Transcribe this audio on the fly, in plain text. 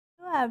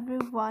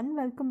everyone,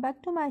 welcome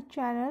back to my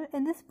channel.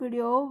 In this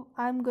video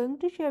I'm going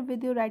to share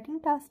with you writing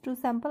task to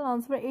sample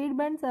answer 8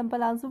 band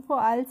sample answer for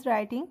IELTS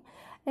writing.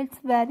 It's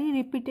very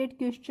repeated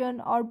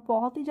question और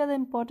बहुत ही ज़्यादा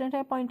important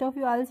है point of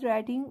view IELTS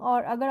writing.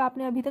 और अगर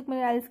आपने अभी तक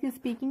मेरे IELTS की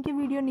स्पीकिंग की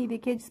वीडियो नहीं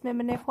देखी है जिसमें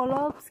मैंने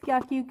फॉलोअप्स किया,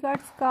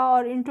 कीवर्ड्स का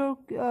और इंट्रो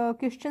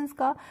क्वेश्चंस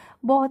का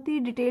बहुत ही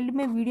डिटेल्ड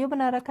में वीडियो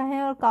बना रखा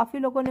है, और काफ़ी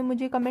लोगों ने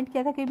मुझे कमेंट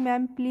किया था कि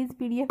मैम प्लीज़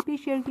PDF भी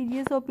शेयर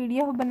कीजिए। सो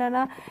PDF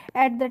banana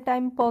at the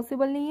time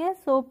possible नहीं है,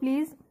 so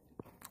please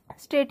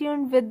stay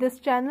tuned with this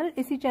channel.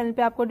 इसी चैनल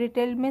पे आपको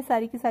डिटेल में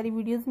सारी की सारी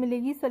वीडियोस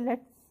मिलेगी।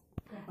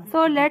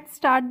 So let's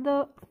start the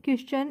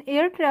question.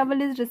 Air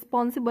travel is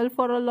responsible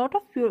for a lot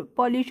of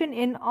pollution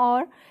in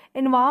our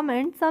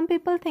environment. Some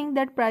people think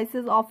that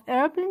prices of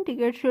airplane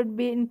tickets should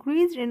be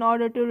increased in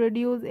order to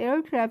reduce air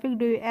traffic.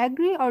 Do you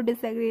agree or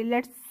disagree?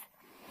 Let's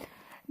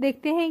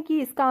देखते हैं कि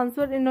इसका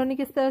answer इन्होंने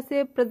किस तरह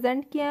से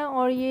present किया है।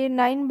 और ये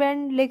 9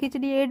 बैंड लेके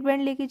चलिए, 8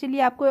 बैंड लेके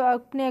चलिए, आपको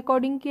अपने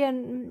अकॉर्डिंग के,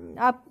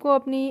 आपको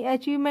अपनी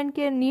अचीवमेंट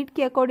के नीड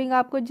के अकॉर्डिंग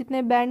आपको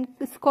जितने बैंड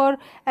स्कोर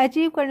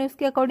अचीव करने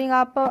उसके अकॉर्डिंग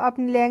आप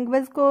अपनी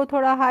लैंग्वेज को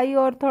थोड़ा हाई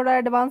और थोड़ा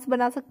एडवांस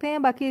बना सकते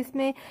हैं। बाकी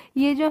इसमें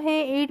ये जो है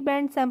 8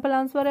 बैंड सैम्पल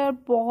आंसर है और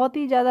बहुत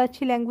ही ज़्यादा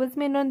अच्छी लैंग्वेज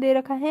में इन्होंने दे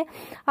रखा है।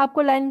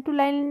 आपको लाइन टू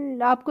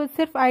लाइन आपको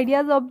सिर्फ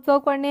आइडियाज़ ऑब्जर्व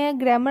करने हैं,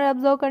 ग्रामर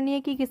ऑब्जर्व करनी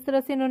है कि किस तरह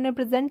से इन्होंने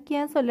प्रेजेंट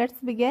किया है। So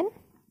let's begin.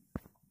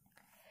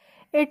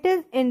 It is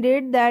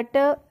indeed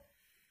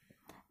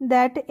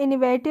that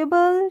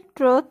inevitable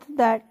truth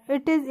that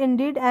it is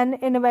indeed an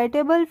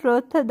inevitable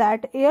truth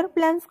that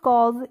airplanes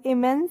cause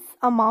immense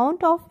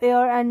amount of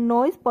air and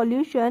noise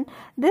pollution.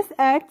 This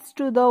adds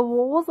to the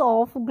woes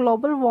of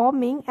global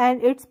warming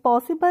and its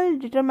possible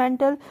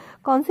detrimental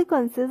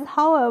consequences.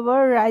 However,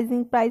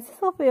 rising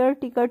prices of air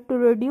ticket to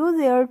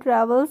reduce air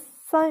travel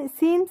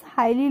seems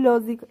highly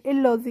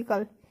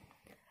illogical.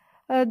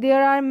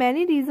 There are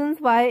many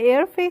reasons why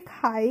airfare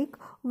hike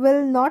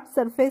will not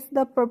surface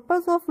the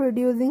purpose of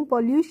reducing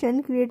pollution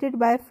created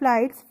by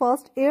flights.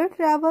 First, air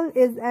travel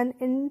is an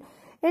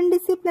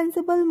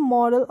indispensable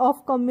model of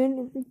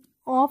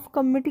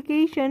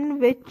communication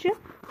which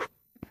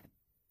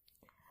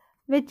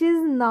is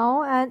now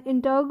an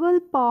integral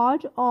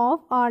part of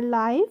our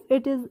life.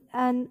 It is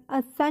an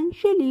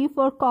essentially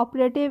for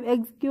cooperative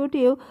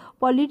executive,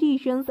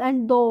 politicians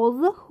and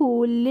those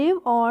who live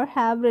or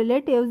have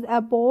relatives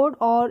abroad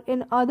or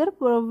in other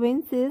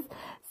provinces.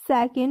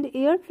 Second,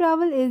 air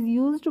travel is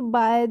used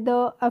by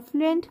the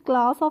affluent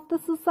class of the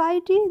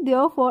society.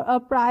 Therefore, a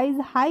price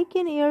hike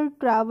in air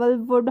travel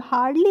would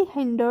hardly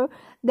hinder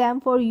them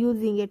for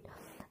using it.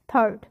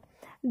 Third,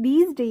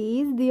 these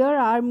days there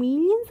are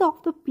millions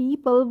of the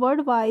people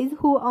worldwide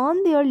who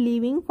earn their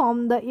living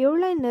from the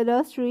airline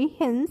industry.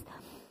 Hence,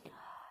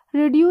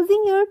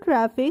 reducing air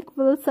traffic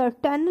will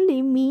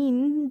certainly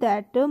mean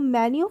that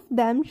many of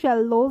them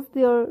shall lose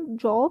their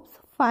jobs.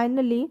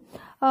 Finally,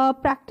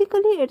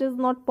 practically it is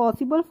not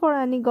possible for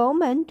any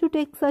government to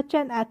take such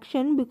an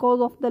action because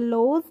of the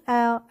laws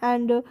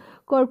and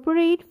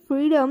corporate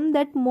freedom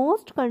that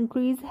most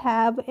countries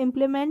have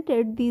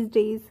implemented these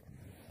days.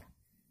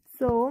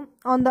 So,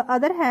 on the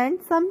other hand,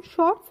 some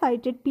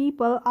short-sighted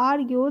people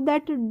argue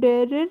that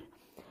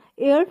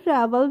air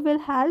travel will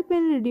help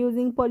in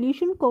reducing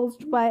pollution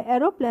caused by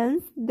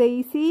aeroplanes.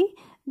 They say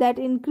that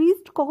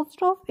increased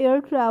cost of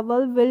air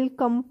travel will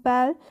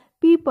compel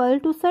people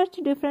to search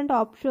different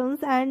options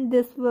and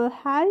this will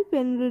help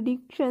in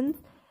reduction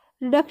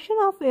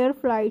of air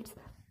flights.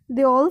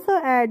 They also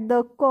add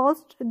that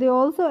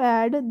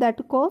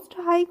cost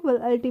hike will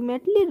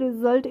ultimately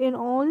result in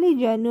only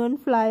genuine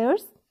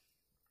flyers,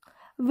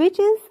 which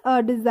is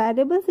a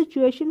desirable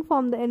situation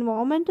from the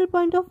environmental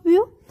point of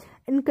view.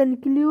 In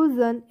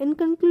conclusion,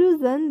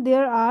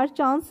 there are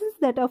chances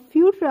that a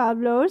few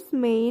travelers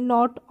may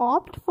not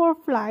opt for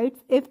flights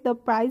if the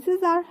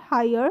prices are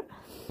higher.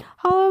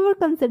 However,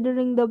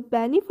 considering the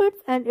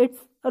benefits and its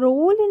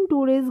role in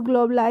today's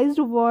globalized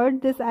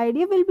world, this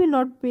idea will be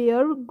not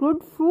bear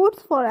good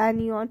fruits for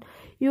anyone.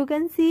 You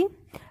can see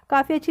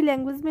काफ़ी अच्छी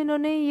language में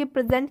इन्होंने ये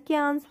present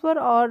किया answer,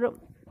 और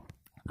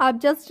आप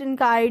just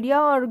इनका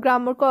idea और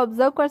ग्रामर को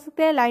ऑब्जर्व कर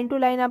सकते हैं। लाइन टू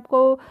लाइन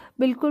आपको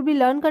बिल्कुल भी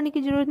लर्न करने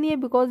की ज़रूरत नहीं है,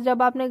 बिकॉज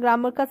जब आपने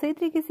ग्रामर का सही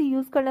तरीके से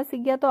यूज़ करना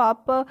सीख गया तो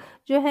आप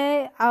जो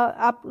है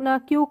अपना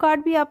क्यू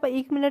कार्ड भी आप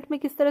 1 मिनट में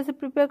किस तरह से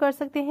प्रिपेयर कर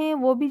सकते हैं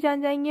वो भी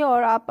जान जाएंगे,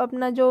 और आप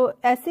अपना जो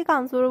ऐसे का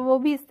आंसर हो वो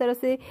भी इस तरह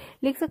से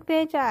लिख सकते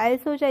हैं, चाहे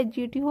IELTS हो चाहे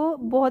GT हो।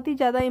 बहुत ही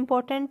ज़्यादा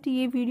इंपॉर्टेंट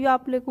ये वीडियो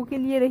आप लोगों के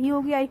लिए रही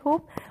होगी, आई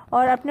होप।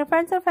 और अपने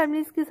फ्रेंड्स और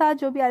फैमिलीज़ के साथ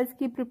जो भी IELTS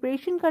की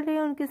प्रिपरेशन कर रहे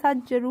हैं उनके साथ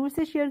ज़रूर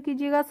से शेयर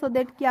कीजिएगा, सो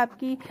दैट कि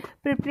आपकी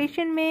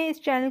प्रिपरेशन में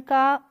इस चैनल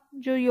का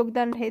जो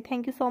योगदान रहे।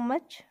 Thank you so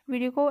much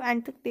video को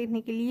एंड तक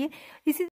देखने के लिए। इसी